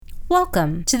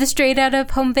Welcome to the Straight Out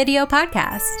of Home Video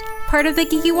podcast, part of the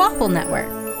Geeky Waffle Network.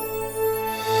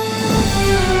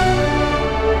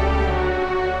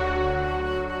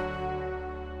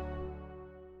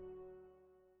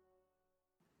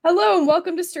 Hello and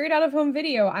welcome to Straight Out of Home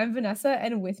Video. I'm Vanessa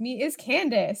and with me is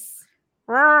Candace.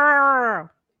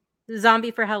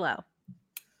 Zombie for hello.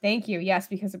 Thank you. Yes,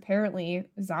 because apparently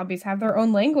zombies have their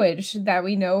own language that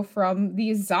we know from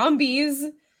the Zombies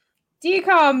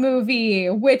DCOM movie,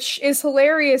 which is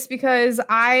hilarious because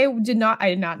I did not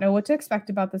know what to expect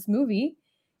about this movie.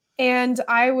 And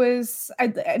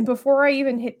and before I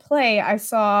even hit play, I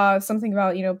saw something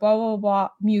about, blah, blah, blah,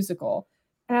 musical.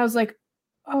 And I was like,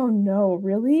 oh no,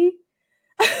 really?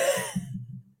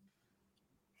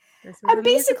 And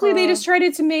basically they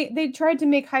tried to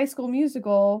make High School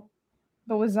Musical,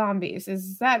 but with zombies.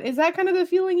 Is that kind of the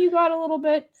feeling you got a little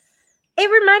bit? It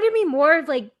reminded me more of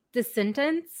like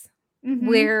Descendants,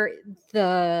 where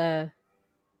it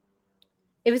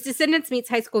was Descendants meets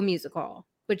High School Musical,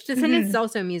 which Descendants is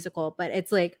also a musical, but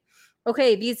it's like,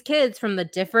 okay, these kids from the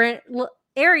different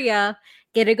area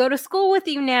get to go to school with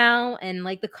you now, and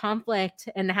like the conflict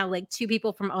and how like two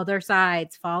people from other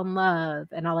sides fall in love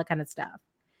and all that kind of stuff.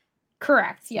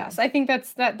 Correct. Yes. I think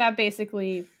that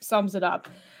basically sums it up.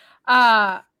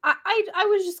 I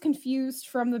was just confused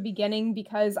from the beginning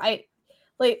because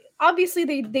obviously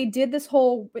they did this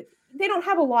whole, they don't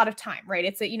have a lot of time, right?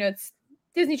 It's it's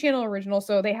Disney Channel original,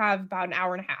 so they have about an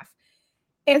hour and a half.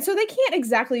 And so they can't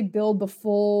exactly build the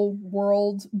full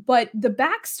world, but the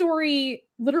backstory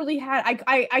literally had,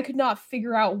 I could not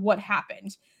figure out what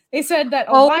happened. They said that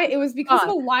it was because of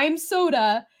a lime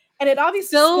soda, and it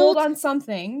obviously spilled on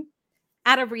something.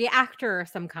 At a reactor of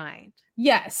some kind.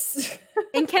 Yes.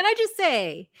 And can I just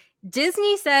say,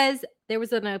 Disney says there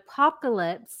was an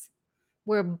apocalypse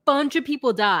where a bunch of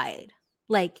people died.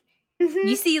 Like,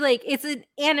 you see, like, it's an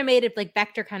animated, like,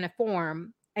 vector kind of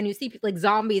form. And you see, like,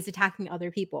 zombies attacking other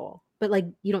people. But, like,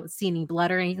 you don't see any blood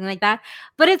or anything like that.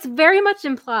 But it's very much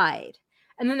implied.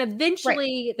 And then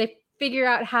eventually they figure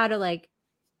out how to, like,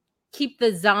 keep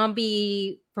the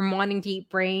zombie from wanting to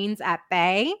eat brains at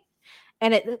bay.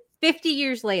 And 50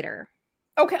 years later.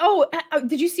 Okay. Oh,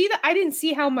 did you see that? I didn't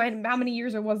see how many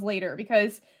years it was later,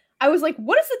 because I was like,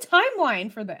 what is the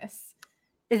timeline for this?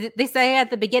 They say at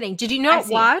the beginning. Did you not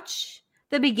watch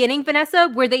the beginning, Vanessa,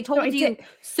 where they told you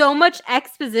so much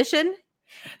exposition?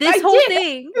 This whole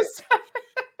thing.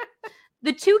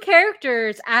 The two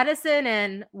characters, Addison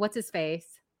and what's his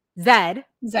face? Zed,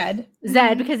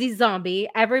 because he's zombie.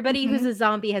 Everybody who's a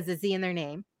zombie has a Z in their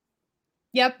name.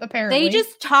 Yep, apparently. They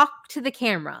just talk to the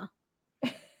camera.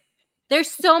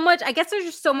 There's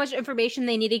just so much information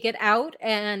they need to get out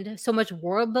and so much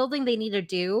world building they need to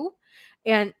do.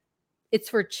 And it's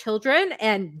for children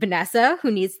and Vanessa,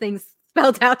 who needs things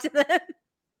spelled out to them.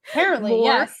 Apparently,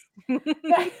 yes.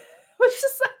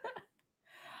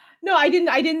 No, I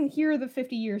didn't hear the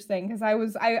 50 years thing, because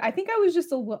I think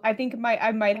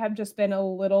I might have just been a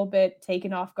little bit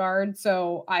taken off guard.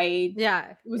 So I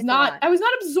was not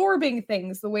absorbing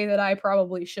things the way that I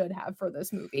probably should have for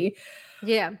this movie.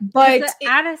 Yeah. But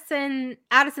Addison,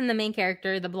 the main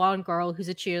character, the blonde girl who's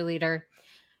a cheerleader,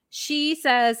 she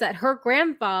says that her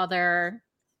grandfather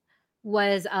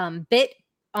was bit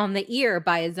on the ear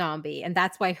by a zombie, and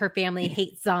that's why her family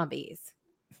hates zombies.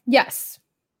 Yes.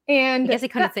 And I guess he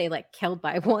couldn't say like killed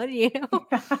by one,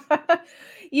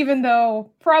 even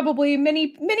though probably many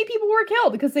people were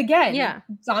killed, because again,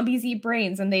 zombies eat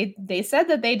brains, and they said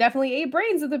that they definitely ate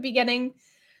brains at the beginning.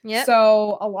 Yeah.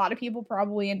 So a lot of people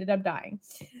probably ended up dying.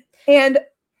 And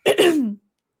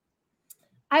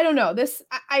I don't know, this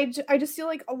I just feel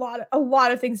like a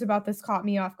lot of things about this caught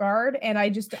me off guard, and I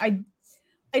just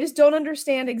don't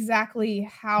understand exactly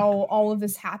how all of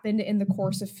this happened in the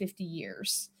course of 50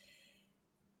 years.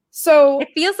 So it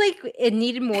feels like it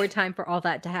needed more time for all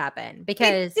that to happen,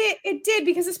 because it did,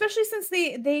 because especially since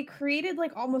they created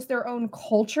like almost their own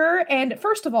culture. And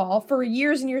first of all, for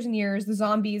years and years and years, the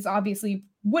zombies obviously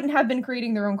wouldn't have been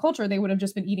creating their own culture. They would have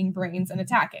just been eating brains and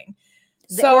attacking.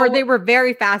 Or they were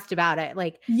very fast about it.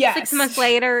 Like 6 months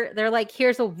later, they're like,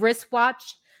 here's a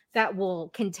wristwatch that will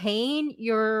contain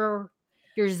your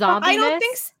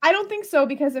zombiness. I don't think so,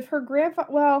 because if her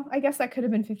grandfather, well, I guess that could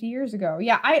have been 50 years ago.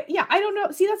 I don't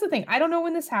know. See, that's the thing. I don't know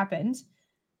when this happened.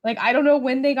 Like, I don't know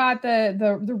when they got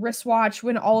the wristwatch,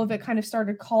 when all of it kind of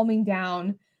started calming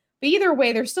down. But either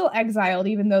way, they're still exiled,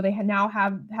 even though they now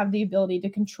have the ability to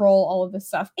control all of this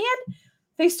stuff. And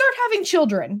they start having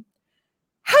children.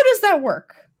 How does that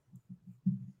work?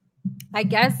 I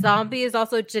guess zombie is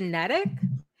also genetic.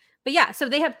 But yeah, so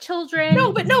they have children.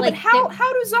 But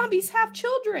how do zombies have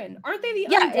children? Aren't they the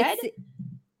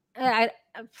undead?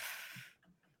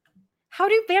 how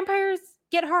do vampires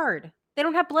get hard? They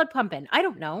don't have blood pumping. I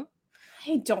don't know.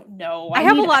 I don't know. I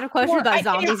have a lot of questions about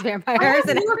zombies, vampires,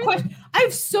 I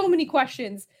have so many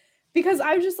questions because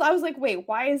I was like, wait,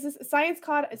 why is this? Science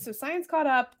caught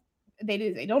up.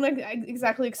 They don't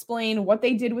exactly explain what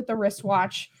they did with the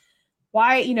wristwatch.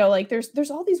 Why, you know, like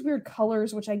there's all these weird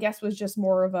colors, which I guess was just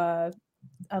more of a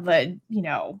you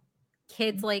know,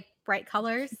 kids like bright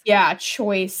colors. Yeah,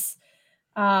 choice.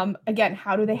 Again,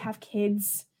 how do they have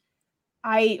kids?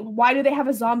 Why do they have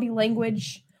a zombie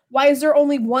language? Why is there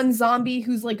only one zombie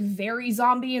who's like very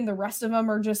zombie and the rest of them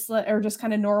are just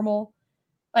kind of normal?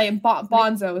 Like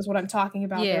Bonzo is what I'm talking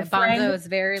about. Yeah, Bonzo is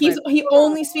very. He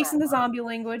only speaks in the zombie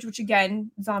language, which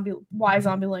again, zombie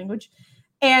language,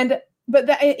 and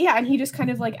he just kind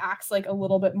of like acts like a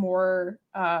little bit more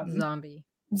zombie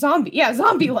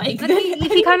like. But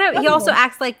he also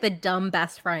acts like the dumb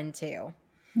best friend too.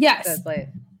 Yes, so it's like,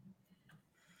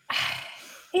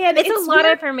 and it's a lot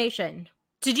of information.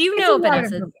 Did you know,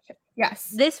 Vanessa?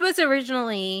 Yes. This was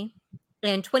originally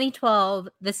in 2012.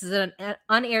 This is an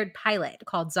unaired pilot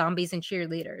called Zombies and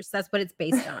Cheerleaders. That's what it's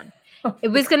based on. It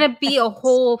was going to be a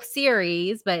whole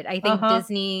series, but I think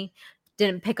Disney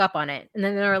didn't pick up on it. And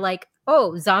then they were like,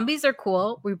 oh, zombies are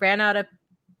cool. We ran out of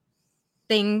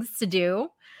things to do.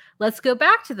 Let's go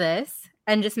back to this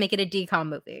and just make it a decom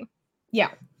movie.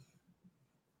 Yeah.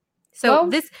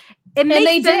 So it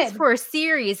makes sense for a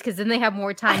series because then they have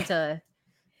more time to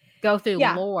go through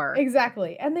lore.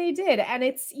 Exactly. And they did. And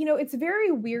it's, you know, it's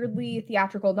very weirdly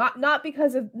theatrical, not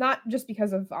just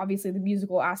because of obviously the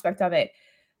musical aspect of it,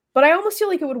 but I almost feel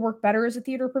like it would work better as a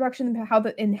theater production than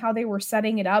how they were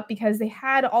setting it up, because they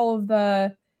had all of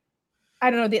the,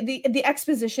 I don't know, the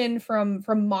exposition from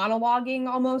monologuing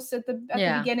almost at the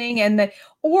beginning,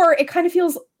 or it kind of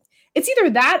feels, it's either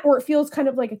that or it feels kind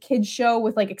of like a kid's show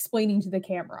with like explaining to the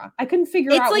camera. I couldn't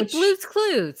figure out. It's like Blue's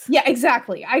Clues. Yeah,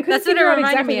 exactly. I couldn't figure out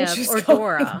exactly me of, or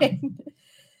Dora.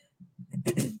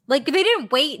 Like they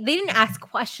didn't ask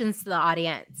questions to the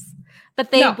audience,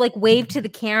 but they like waved to the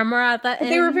camera at the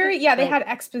end. They were very they had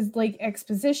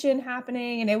exposition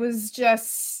happening, and it was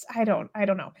just I don't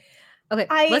know. Okay,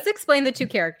 let's explain the two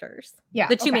characters. Yeah,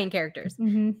 the two main characters.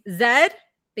 Mm-hmm. Zed,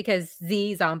 because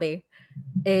Z zombie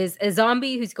is a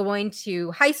zombie who's going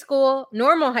to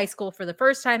normal high school for the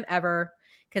first time ever,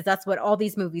 because that's what all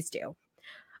these movies do.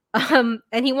 And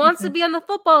he wants to be on the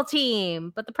football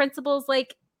team, but the principal's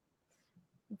like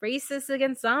racist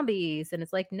against zombies, and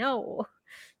it's like, no.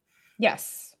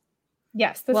 Yes.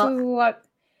 This is what.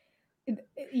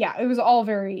 Yeah, it was all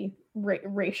very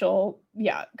racial,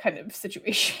 kind of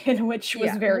situation, which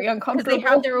was very uncomfortable. They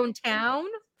have their own town.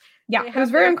 Yeah, it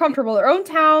was very uncomfortable. Their own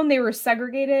town. They were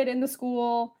segregated in the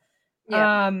school.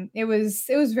 Yeah. It was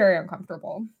very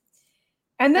uncomfortable.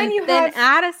 And then you have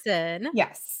Addison.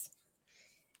 Yes.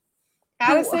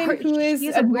 Addison, who is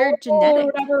a weird genetic. Or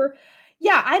whatever.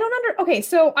 Yeah, I don't okay,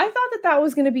 so I thought that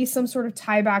was going to be some sort of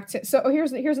tie back to. So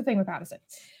here's the thing with Addison.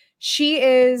 She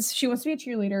wants to be a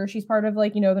cheerleader. She's part of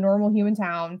like, you know, the normal human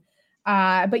town.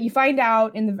 But you find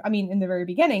out in the very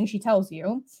beginning, she tells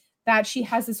you that she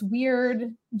has this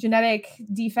weird genetic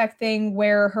defect thing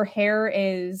where her hair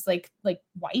is like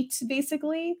white,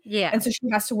 basically. Yeah. And so she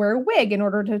has to wear a wig in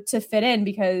order to fit in,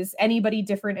 because anybody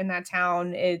different in that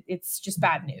town, it's just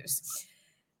bad news.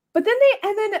 But then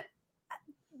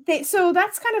so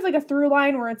that's kind of like a through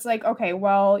line where it's like, okay,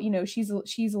 well, you know, she's a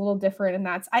little different.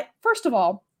 And first of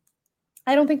all,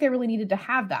 I don't think they really needed to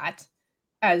have that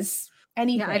as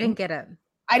anything. Yeah, I didn't get it.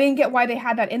 I didn't get why they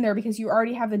had that in there, because you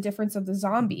already have the difference of the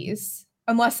zombies,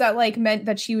 unless that like meant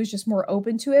that she was just more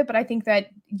open to it. But I think that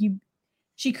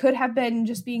she could have been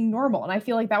just being normal. And I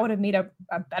feel like that would have made a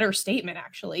better statement,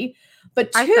 actually.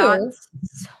 But I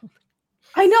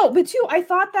know, but two, I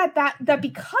thought that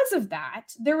because of that,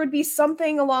 there would be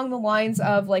something along the lines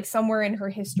of like somewhere in her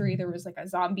history, there was like a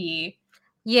zombie.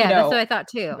 Yeah, that's what I thought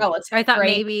too. Relative, I thought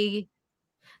maybe,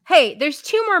 hey, there's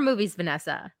 2 more movies,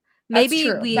 Vanessa.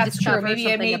 Maybe we discover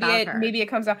something about her. Maybe it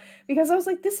comes out, because I was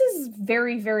like, this is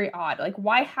very, very odd. Like,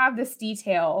 why have this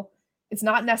detail? It's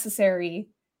not necessary.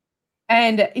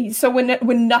 And so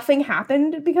when nothing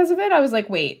happened because of it, I was like,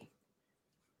 wait,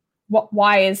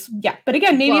 why is But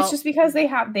again, maybe it's just because they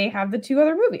have the 2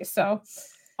 other movies. So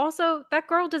also, that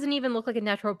girl doesn't even look like a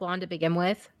natural blonde to begin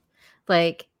with.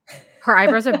 Like, her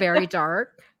eyebrows are very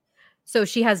dark, so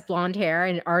she has blonde hair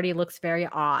and it already looks very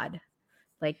odd.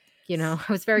 Like, you know,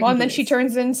 I was very. Well, and then she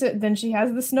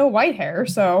has the Snow White hair.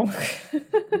 So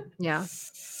yeah,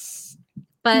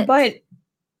 but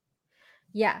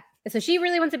yeah. So she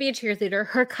really wants to be a cheerleader.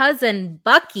 Her cousin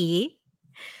Bucky.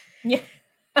 Yeah.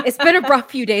 It's been a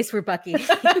rough few days for Bucky.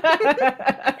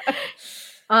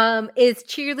 is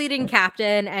cheerleading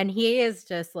captain, and he is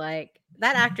just like,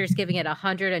 that actor's giving it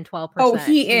 112%. Oh,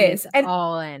 he is. And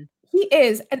all in. He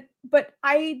is. But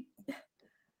I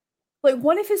like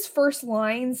one of his first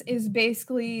lines is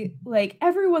basically like,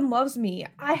 everyone loves me.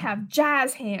 I have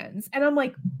jazz hands. And I'm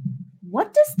like,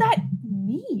 what does that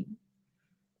mean?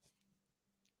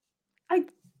 I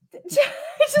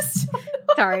just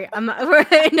sorry, I'm not,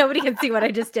 nobody can see what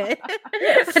I just did.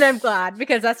 And I'm glad,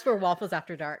 because that's for Waffles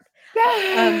After Dark.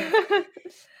 Yeah,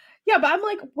 but I'm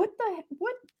like, what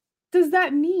does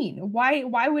that mean? Why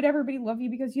would everybody love you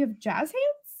because you have jazz hands?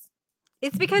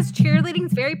 It's because cheerleading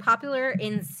is very popular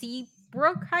in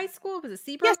Seabrook High School. Was it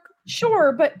Seabrook? Yes,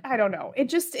 sure, but I don't know.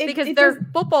 Because their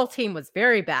football team was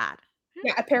very bad.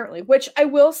 Yeah, apparently. Which I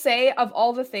will say, of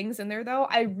all the things in there, though,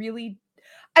 I really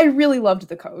loved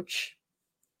the coach.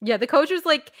 Yeah, the coach was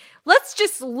like, let's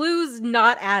just lose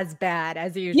not as bad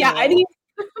as usual. Yeah, and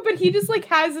but he just like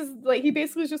has his like, he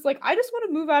basically is just like, I just want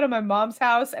to move out of my mom's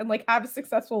house and like have a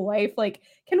successful life. Like,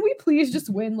 can we please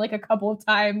just win like a couple of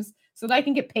times so that I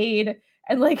can get paid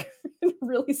and like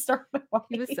really start my life?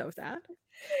 He was so sad.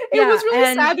 It was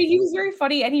really sad, but he was very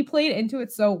funny and he played into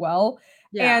it so well.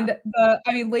 Yeah.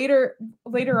 And later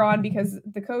on, because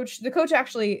the coach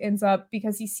actually ends up,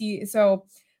 because so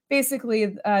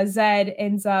basically Zed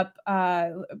ends up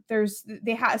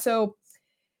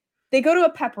they go to a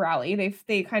pep rally.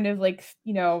 They kind of like,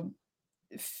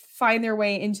 find their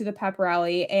way into the pep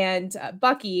rally, and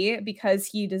Bucky, because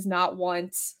he does not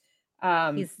want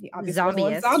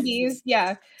zombies.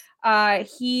 Yeah.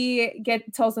 He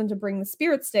tells them to bring the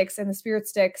spirit sticks, and the spirit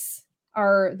sticks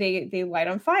they light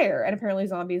on fire, and apparently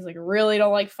zombies like really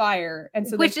don't like fire. And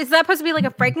so is that supposed to be like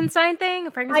a Frankenstein thing?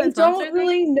 I don't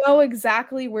really know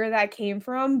exactly where that came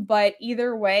from, but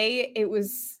either way,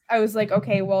 I was like,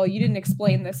 okay, well, you didn't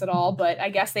explain this at all, but I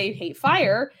guess they hate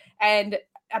fire, and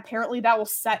apparently that will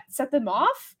set them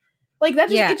off. Like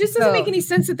that it just doesn't make any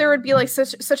sense that there would be like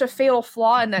such a fatal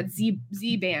flaw in that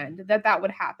Z band that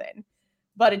would happen.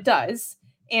 But it does.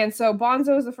 And so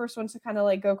Bonzo is the first one to kind of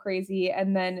like go crazy,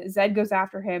 and then Zed goes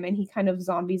after him, and he kind of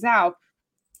zombies out.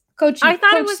 I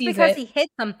thought it was because he hit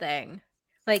something.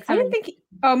 Like I didn't think.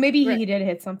 Maybe he did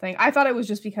hit something. I thought it was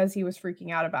just because he was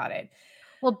freaking out about it.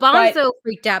 Well, Bonzo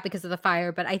freaked out because of the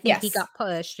fire, but I think he got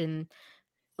pushed, and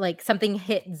like something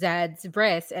hit Zed's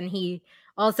wrist, and he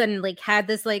all of a sudden like had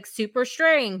this like super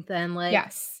strength and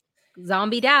like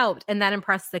zombied out, and that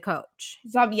impressed the coach.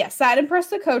 Yes, that impressed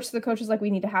the coach. The coach is like, we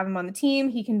need to have him on the team.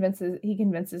 He convinces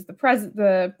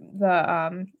the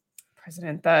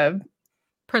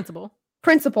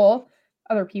principal,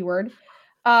 other P word,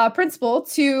 principal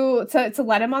to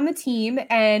let him on the team,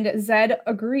 and Zed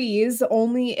agrees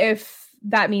only if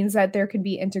that means that there could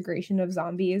be integration of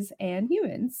zombies and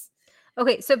humans.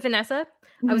 Okay, so Vanessa,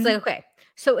 I was like, okay,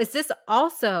 so is this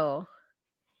also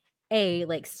a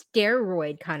like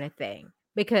steroid kind of thing?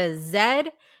 Because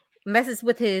Zed messes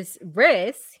with his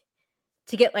wrist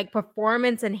to get like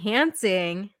performance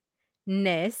enhancingness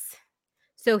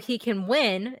so he can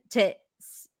win to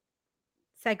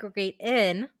segregate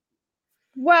in.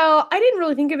 Well, I didn't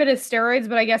really think of it as steroids,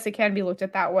 but I guess it can be looked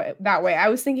at that way. I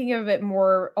was thinking of it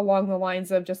more along the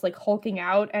lines of just like hulking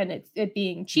out and it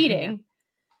being cheating.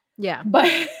 Yeah. But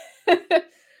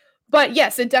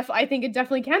yes, I think it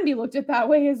definitely can be looked at that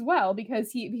way as well, because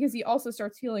he also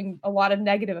starts feeling a lot of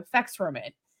negative effects from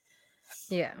it.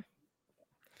 Yeah.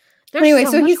 There's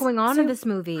so much going on in this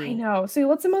movie. I know. So he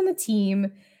lets him on the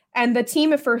team, and the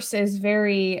team at first is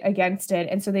very against it,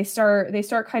 and so they start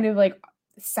kind of like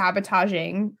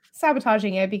sabotaging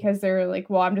it, because they're like,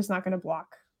 well, I'm just not going to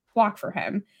block for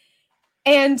him.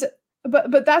 And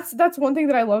but that's one thing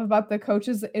that I love about the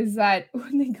coaches, is that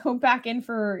when they go back in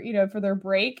for their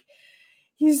break,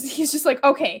 he's just like,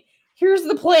 okay, here's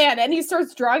the plan, and he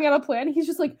starts drawing out a plan. He's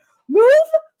just like, move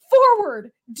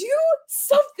forward, do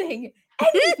something,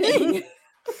 anything.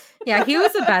 Yeah, he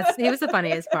was the best. He was the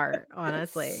funniest part,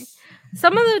 honestly.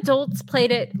 Some of the adults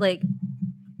played it like,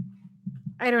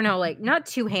 I don't know, like not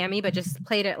too hammy, but just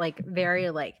played it like very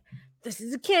like, this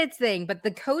is a kid's thing. But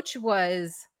the coach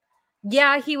was,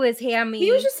 he was hammy.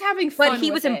 He was just having fun, but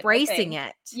he was embracing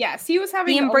it. Yes, he was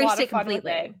having. He embraced it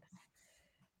completely.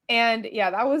 And yeah,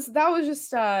 that was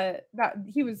just that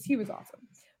he was awesome.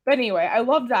 But anyway, I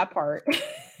loved that part.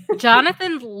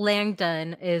 Jonathan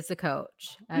Langdon is the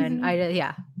coach, and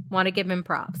I want to give him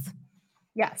props.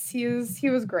 Yes, he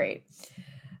was great.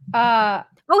 He's our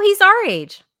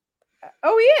age.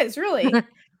 Oh, he is, really?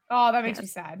 Oh, that makes me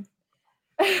sad.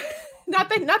 Not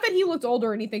that he looked old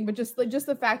or anything, but just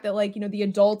the fact that, like, the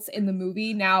adults in the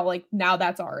movie now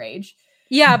that's our age.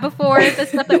 Yeah, before the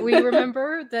stuff that we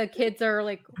remember, the kids are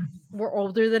like were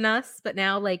older than us, but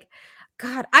now like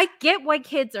God, I get why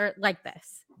kids are like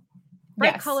this.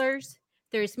 Bright Yes. colors,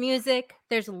 there's music,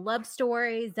 there's a love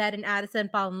story. Zed and Addison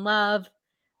fall in love.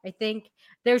 I think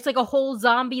there's like a whole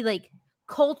zombie like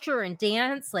culture and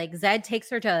dance. Like Zed takes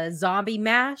her to a zombie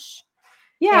mash.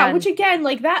 Yeah, which And again,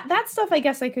 like that stuff I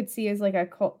guess I could see as like a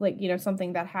cult, like, you know,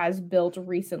 something that has built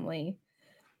recently.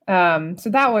 So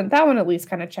that one at least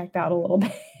kind of checked out a little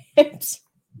bit.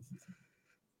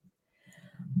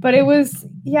 But it was,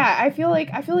 yeah, I feel like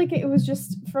it was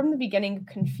just from the beginning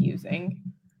confusing.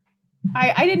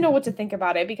 I didn't know what to think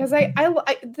about it because and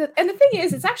the thing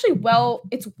is, it's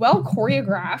well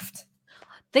choreographed.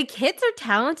 the kids are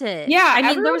talented. Yeah, I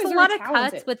mean, there everyone was is a very lot of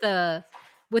cuts talented.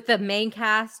 with the main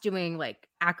cast doing like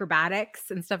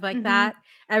acrobatics and stuff like Hmm. that.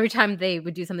 Every time they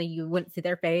would do something, you wouldn't see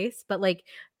their face, but like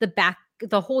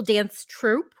the whole dance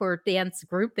troupe or dance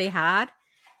group they had,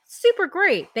 super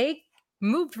great. They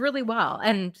moved really well,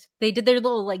 and they did their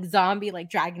little like zombie like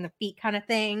dragging the feet kind of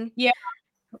thing. Yeah,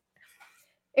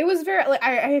 it was very like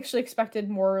I actually expected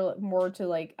more to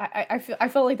like I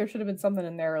felt like there should have been something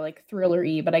in there like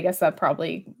thriller-y, but I guess that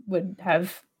probably would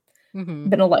have Hmm.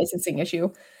 been a licensing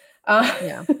issue. Uh,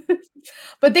 Yeah,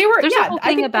 but they were, there's a yeah, whole I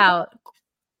thing think that, about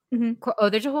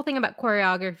mhm. there's a whole thing about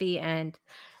choreography and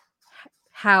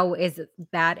how is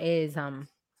that is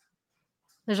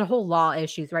there's a whole law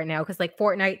issues right now because like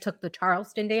Fortnite took the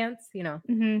Charleston dance,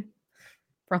 Mhm.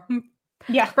 from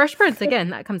Yeah. Fresh Prince again.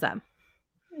 That comes up.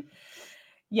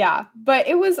 Yeah, but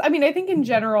it was, I mean, I think in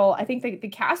general, I think the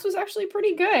cast was actually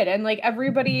pretty good, and like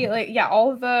everybody, like, yeah,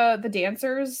 all of the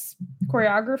dancers,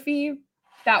 choreography,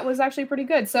 that was actually pretty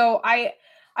good. So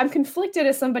I'm conflicted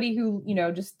as somebody who, you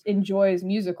know, just enjoys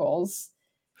musicals,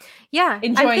 Yeah, I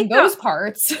enjoying think those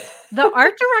parts. the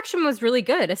art direction was really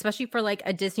good, especially for like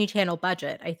a Disney Channel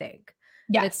budget. I think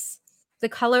the Yes. the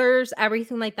colors,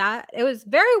 everything like that, it was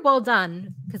very well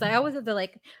done. Because I always have to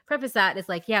like preface that is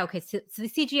like, yeah, okay, so the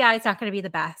CGI is not going to be the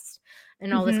best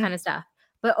and all this Hmm. kind of stuff,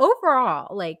 but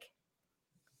overall, like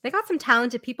they got some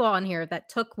talented people on here that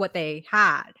took what they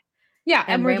had Yeah,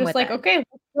 and and we're ran just with like, it. okay,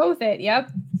 let's go with it.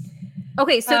 Yep.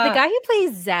 Okay, so the Uh, guy who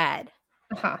plays Zed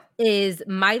huh. is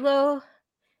Milo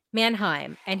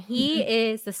Manheim, and he Mhm.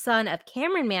 is the son of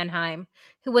Cameron Manheim,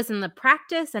 who was in The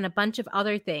Practice and a bunch of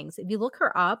other things. If you look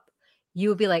her up, you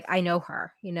would be like, I know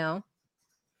her, you know?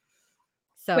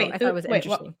 So I thought it was Wait,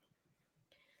 what? interesting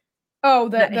Oh,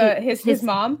 that his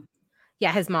mom.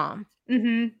 yeah, his mom.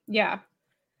 Hmm. Yeah.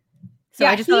 So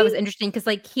I Yeah, just thought it was he interesting because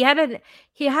like he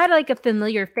had like a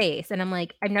familiar face, and I'm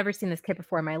like, I've never seen this kid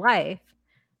before in my life.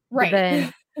 But right.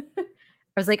 then I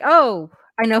was like, oh,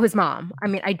 I know his mom. I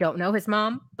mean, I don't know his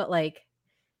mom, but like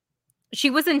she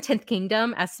was in 10th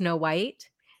Kingdom as Snow White.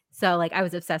 So like I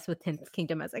was obsessed with 10th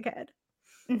Kingdom as a kid.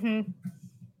 Hmm.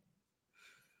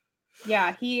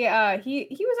 Yeah, he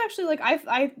was actually like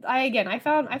I again I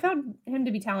found him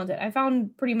to be talented. I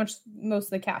found pretty much most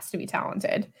of the cast to be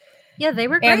talented. Yeah, they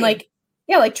were And great. like,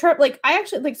 yeah, like like I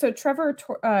actually like, so Trevor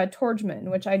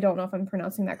Torgman, which I don't know if I'm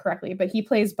pronouncing that correctly, but he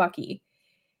plays Bucky.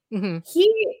 Mhm.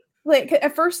 He, like,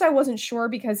 at first I wasn't sure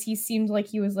because he seemed like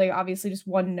he was like obviously just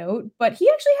one note, but he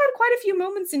actually had quite a few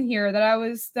moments in here that I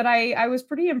was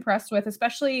pretty impressed with,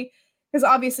 especially because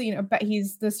obviously, you know, but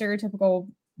he's the stereotypical,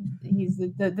 he's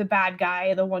the bad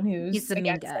guy, the one He's who's the mean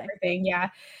against guy. everything, yeah.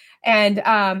 And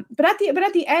but at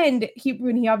the end,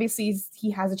 he obviously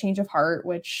he has a change of heart,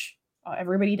 which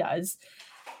everybody does.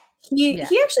 Yeah.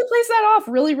 He actually plays that off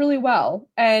really, really well,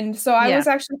 and so I Yeah. was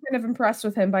actually kind of impressed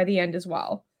with him by the end as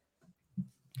well.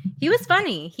 He was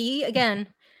funny. He again,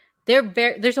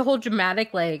 there's a whole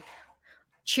dramatic like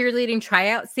cheerleading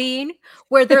tryout scene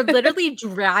where they're literally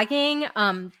dragging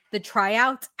the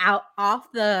tryouts out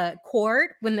off the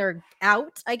court when they're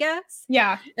out, I guess.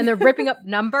 Yeah. And they're ripping up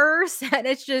numbers and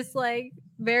it's just like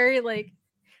very like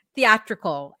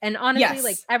theatrical. And honestly,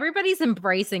 like Yes. everybody's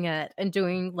embracing it and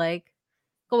doing like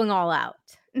going all out.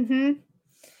 Mhm.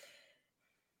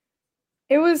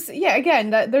 It was, yeah,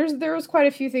 again, that there was quite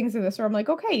a few things in this where I'm like,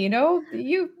 "Okay, you know,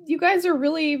 you guys are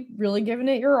really, really giving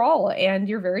it your all, and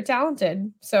you're very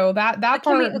talented." So But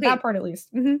can we that okay, part at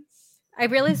least. Mhm. I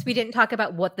realized we didn't talk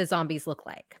about what the zombies look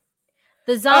like.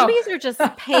 The Oh. zombies are just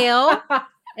pale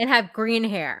and have green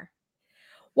hair.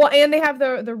 Well, and they have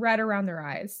the red around their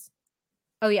eyes.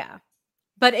 Oh yeah.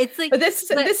 But it's like But but this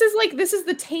is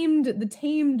the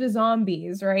tamed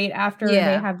zombies, right? After they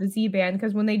yeah. have the Z-band,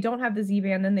 because when they don't have the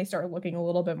Z-band, then they start looking a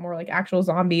little bit more like actual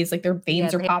zombies, like their Yeah,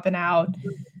 veins are popping out.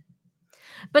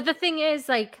 but the thing is,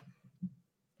 like,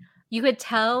 you could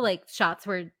tell, like, shots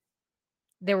where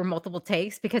there were multiple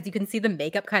takes because you can see the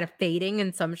makeup kind of fading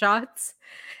in some shots.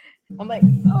 I'm like,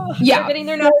 oh, yeah, they're getting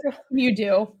their natural. you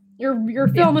do. You're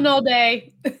filming all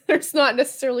day. You do. You're filming all day. There's not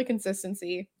necessarily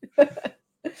consistency.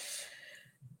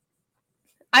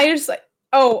 I just like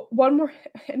one more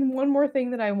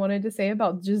thing that I wanted to say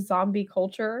about just zombie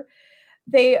culture.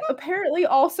 They apparently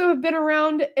also have been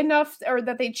around enough, or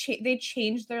that they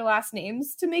changed their last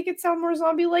names to make it sound more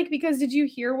zombie-like. Because did you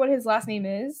hear what his last name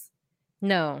is?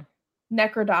 No.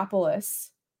 Necrodopoulos.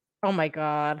 Oh my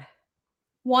god.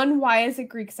 1, why is it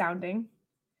Greek sounding?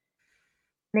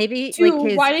 Maybe 2, like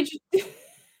his. why did you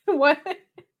what?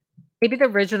 Maybe the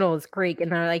original is Greek,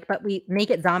 and they're like, but we make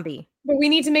it zombie. But we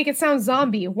need to make it sound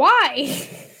zombie. Why?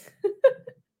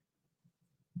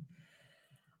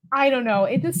 I don't know.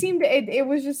 It just seemed it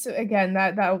was just, again,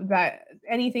 that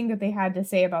anything that they had to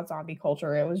say about zombie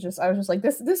culture, I was just like,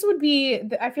 this would be,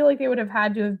 I feel like they would have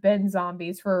had to have been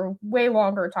zombies for a way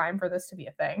longer time for this to be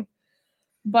a thing.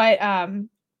 But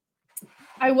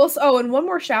I will. Oh, and one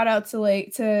more shout out to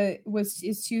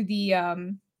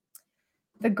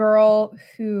the girl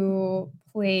who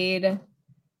played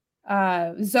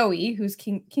Zoe, who's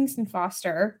Kingston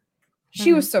Foster.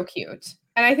 She was so cute,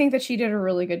 and I think that she did a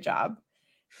really good job.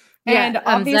 Yeah, and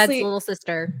obviously, Zed's little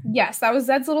sister. Yes, that was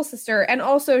Zed's little sister, and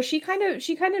also she kind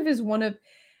of is one of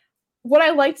what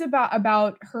I liked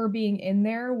about her being in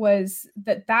there was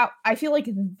that I feel like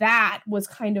that was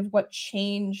kind of what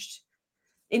changed.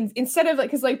 Instead of, like,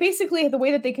 because, like, basically the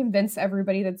way that they convince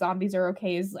everybody that zombies are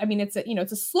okay is, I mean, it's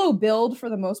a slow build for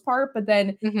the most part, but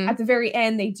then at the very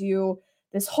end they do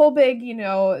this whole big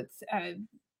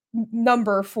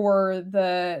number for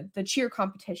the cheer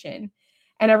competition,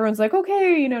 and everyone's like,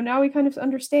 okay, now we kind of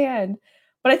understand.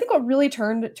 But I think what really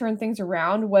turned things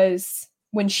around was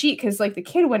when because like the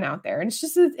kid went out there, and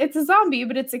it's a zombie,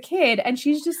 but it's a kid, and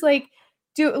she's just like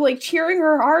cheering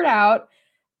her heart out,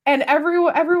 and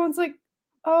everyone's like,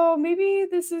 oh, maybe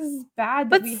this is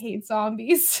bad that we hate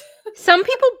zombies. Some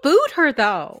people booed her,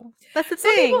 though. That's the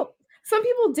thing. Some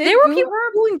people did. There were people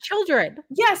booing children.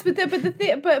 Yes, but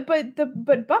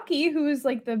Bucky, who is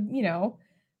like the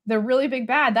really big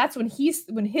bad, that's when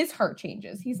his heart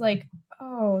changes. He's like,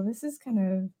 oh, this is kind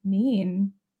of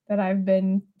mean that I've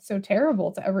been so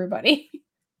terrible to everybody.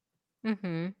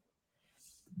 But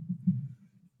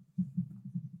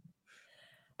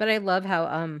I love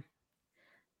how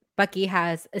Bucky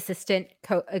has assistant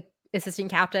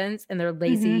captains, and they're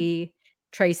Lacey,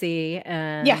 Tracy,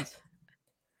 and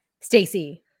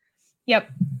Stacy. Yep.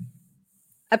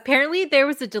 Apparently, there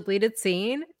was a deleted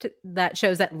scene that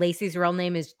shows that Lacey's real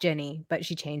name is Jenny, but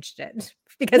she changed it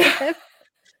because of him.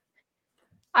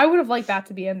 I would have liked that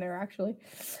to be in there, actually.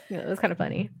 Yeah, it was kind of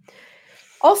funny.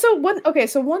 Also, one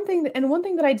thing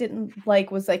that I didn't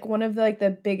like was, like, one of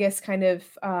the biggest kind of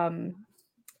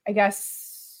I guess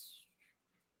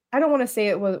I don't want to say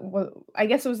it was I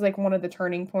guess it was like one of the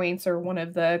turning points or one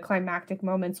of the climactic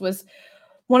moments was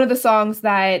one of the songs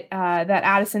that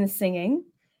Addison is singing.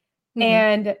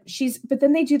 And but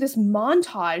then they do this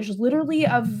montage literally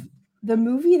of the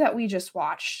movie that we just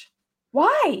watched.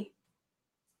 Why?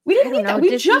 We didn't need that.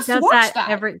 We just watched that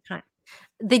every time.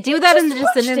 They do that in The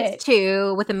Descendants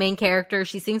too, with the main character.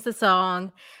 She sings the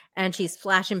song and she's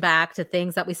flashing back to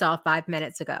things that we saw 5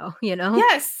 minutes ago,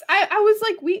 Yes. I was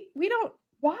like, we don't,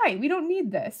 why? We don't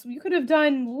need this. We could have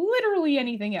done literally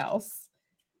anything else.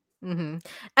 And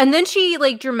then she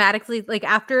dramatically,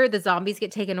 after the zombies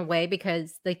get taken away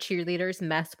because the cheerleaders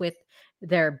mess with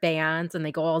their bands and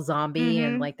they go all zombie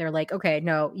and they're like, okay,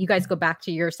 no, you guys go back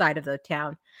to your side of the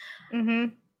town.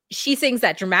 She sings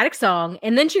that dramatic song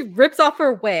and then she rips off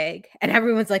her wig and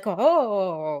everyone's like,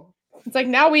 oh, it's like,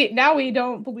 now we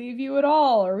don't believe you at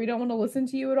all, or we don't want to listen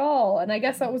to you at all. And I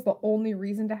guess that was the only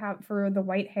reason to have for the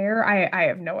white hair. I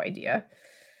have no idea.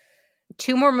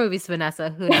 2 more movies,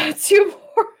 Vanessa. Who knows? 2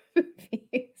 more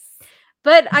movies.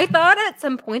 But I thought at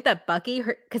some point that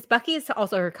because Bucky is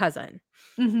also her cousin,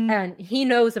 and he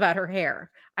knows about her hair.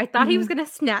 I thought he was going to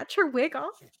snatch her wig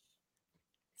off.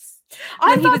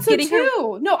 I thought so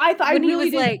too. No, I thought I really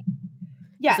did. Like,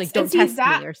 yes, like, don't test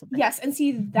me or something. Yes, and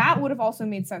see, that would have also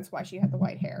made sense why she had the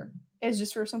white hair. Is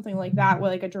just for something like that,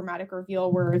 with like a dramatic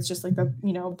reveal where it's just like the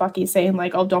Bucky saying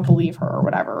like, "Oh, don't believe her" or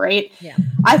whatever, right? Yeah,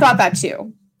 I thought that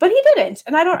too, but he didn't,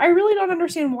 and I really don't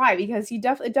understand why, because it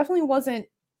definitely wasn't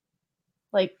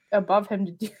like above him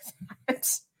to do that.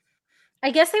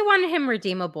 I guess they wanted him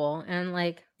redeemable,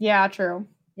 and yeah, true.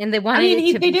 And they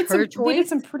wanted they did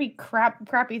some pretty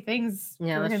crappy things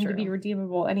for him to be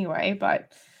redeemable anyway,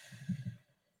 but.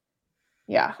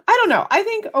 Yeah, I don't know. I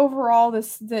think overall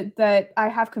that I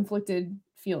have conflicted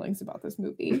feelings about this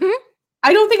movie.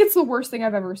 I don't think it's the worst thing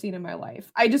I've ever seen in my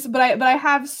life. But I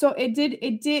have, so it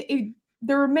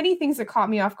were many things that caught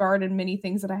me off guard and many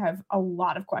things that I have a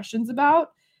lot of questions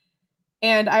about.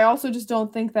 And I also just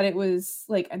don't think that it was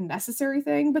like a necessary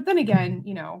thing. But then again,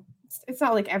 you know, it's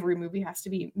not like every movie has to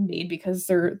be made because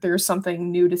there's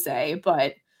something new to say.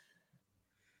 But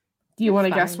do you want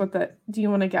to guess what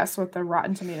the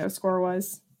Rotten Tomatoes score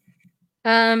was?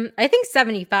 I think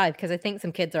 75 because I think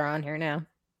some kids are on here now.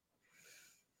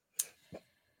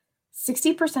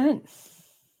 60%.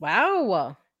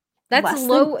 Wow. That's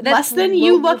low. That's less than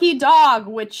You Lucky Dog,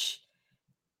 which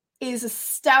is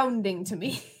astounding to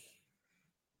me.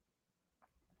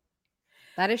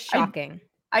 That is shocking.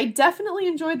 I definitely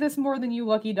enjoyed this more than You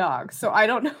Lucky Dog, so I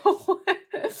don't know.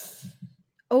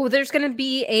 Oh, there's going to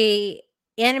be a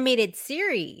animated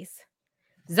series.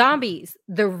 Zombies,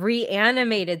 the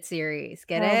reanimated series.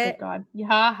 Get it? Oh, good God. Yeah,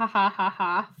 ha, ha, ha,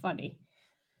 ha. Funny.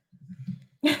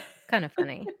 Kind of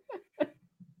funny.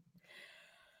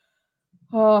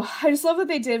 Oh, I just love that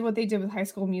they did what they did with High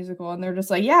School Musical, and they're just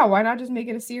like, yeah, why not just make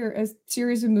it a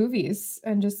series of movies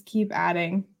and just keep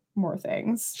adding more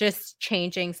things? Just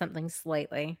changing something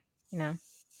slightly, you know.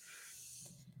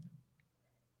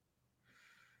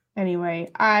 Anyway,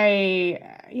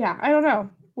 I don't know.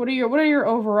 What are your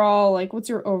overall, like, what's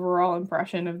your overall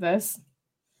impression of this?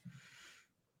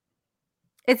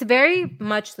 It's very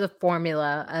much the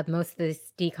formula of most of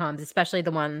these DCOMs, especially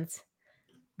the ones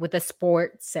with the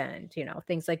sports and, you know,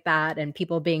 things like that and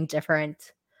people being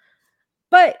different.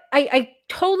 But I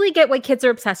totally get why kids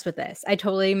are obsessed with this. I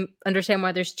totally understand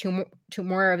why there's two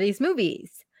more of these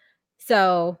movies.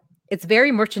 So it's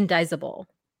very merchandisable,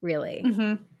 really.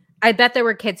 Mm-hmm. I bet there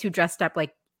were kids who dressed up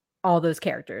like all those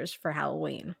characters for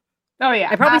Halloween. Oh, yeah.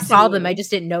 I probably saw them. I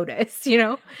just didn't notice, you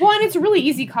know? Well, and it's a really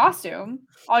easy costume.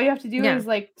 All you have to do is,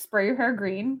 like, spray your hair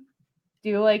green,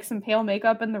 do, like, some pale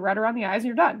makeup and the red around the eyes, and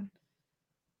you're done.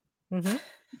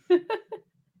 Mm-hmm.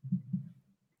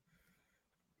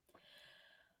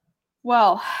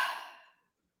 Well,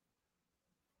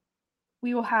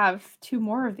 we will have 2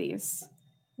 more of these.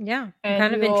 Yeah, I'm and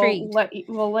kind of intrigued.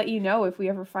 We'll let you know if we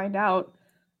ever find out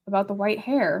about the white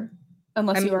hair,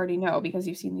 unless you already know because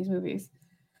you've seen these movies.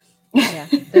 Yeah,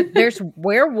 there's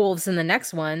werewolves in the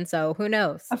next one, so who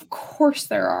knows? Of course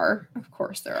there are.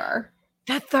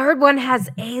 The third one has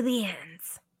aliens.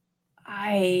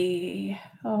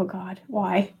 Oh God,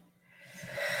 why?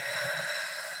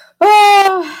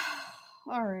 Oh,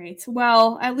 all right.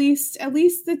 Well, at least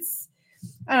it's,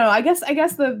 I don't know. I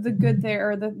guess the good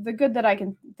there, or the good that I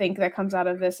can think that comes out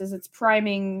of this is it's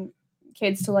priming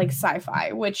kids to like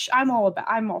sci-fi, which I'm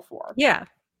all for. Yeah.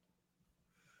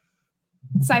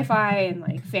 Sci-fi and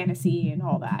like fantasy and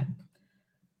all that.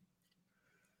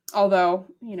 Although,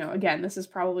 you know, again, this is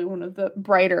probably one of the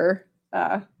brighter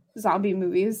zombie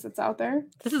movies that's out there.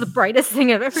 This is the brightest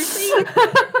thing I've ever seen.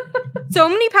 So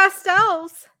many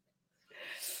pastels.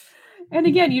 And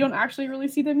again, you don't actually really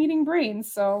see them eating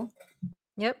brains, so.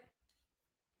 Yep.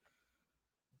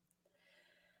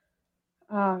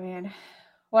 Oh man.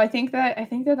 Well, I think that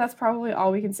that's probably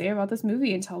all we can say about this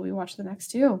movie until we watch the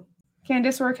next 2.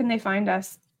 Candace, where can they find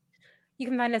us? You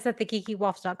can find us at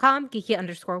thegeekywaffle.com,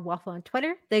 geeky_waffle on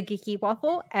Twitter, the Geeky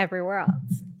Waffle everywhere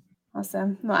else.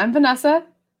 Awesome. Well, I'm Vanessa.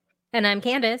 And I'm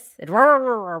Candace. That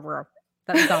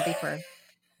was zombie for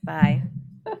bye.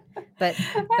 But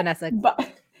Vanessa.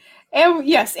 And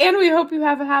yes, and we hope you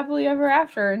have a happily ever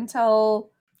after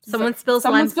until someone spills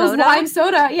lime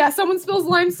soda. Yeah, someone spills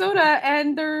lime soda,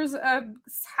 and there's a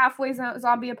halfway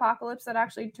zombie apocalypse that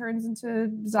actually turns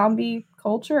into zombie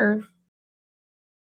culture.